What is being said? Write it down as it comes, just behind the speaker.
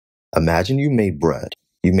Imagine you made bread.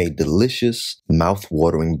 You made delicious,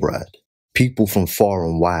 mouth-watering bread. People from far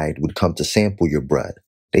and wide would come to sample your bread.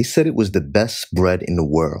 They said it was the best bread in the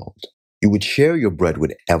world. You would share your bread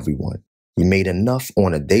with everyone. You made enough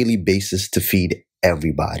on a daily basis to feed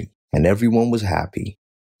everybody, and everyone was happy.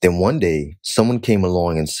 Then one day, someone came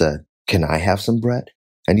along and said, "Can I have some bread?"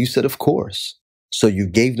 And you said, "Of course." So you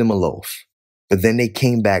gave them a loaf. But then they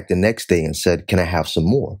came back the next day and said, "Can I have some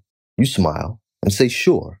more?" You smile and say,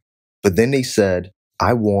 "Sure." But then they said,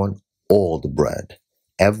 "I want all the bread,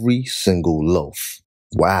 every single loaf."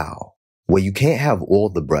 Wow. Well, you can't have all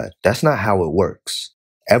the bread. That's not how it works.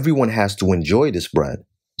 Everyone has to enjoy this bread.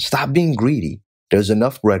 Stop being greedy. There's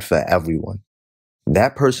enough bread for everyone.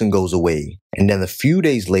 That person goes away, and then a few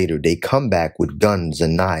days later, they come back with guns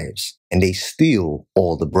and knives, and they steal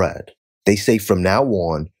all the bread. They say, "From now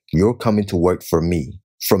on, you're coming to work for me.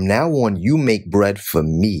 From now on, you make bread for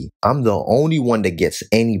me. I'm the only one that gets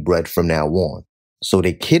any bread from now on." So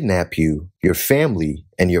they kidnap you, your family,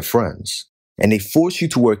 and your friends. And they force you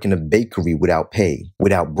to work in a bakery without pay,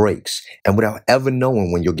 without breaks, and without ever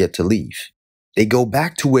knowing when you'll get to leave. They go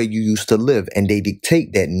back to where you used to live, and they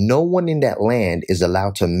dictate that no one in that land is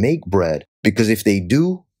allowed to make bread, because if they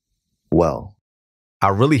do, well. I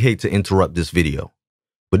really hate to interrupt this video,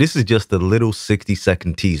 but this is just a little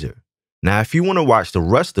 60-second teaser. Now, if you want to watch the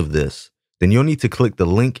rest of this, then you'll need to click the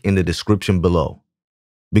link in the description below.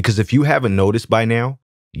 Because if you haven't noticed by now,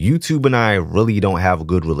 YouTube and I really don't have a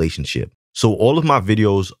good relationship. So all of my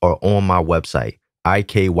videos are on my website,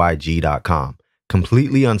 ikyg.com,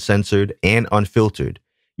 completely uncensored and unfiltered.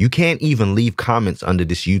 You can't even leave comments under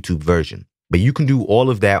this YouTube version, but you can do all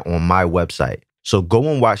of that on my website. So go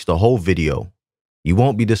and watch the whole video. You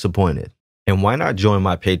won't be disappointed. And why not join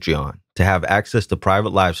my Patreon to have access to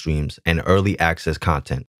private live streams and early access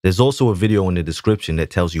content? There's also a video in the description that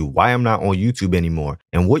tells you why I'm not on YouTube anymore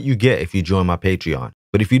and what you get if you join my Patreon.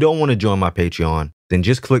 But if you don't want to join my Patreon, then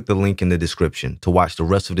just click the link in the description to watch the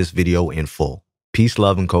rest of this video in full. Peace,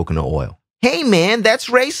 love, and coconut oil. Hey man, that's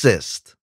racist.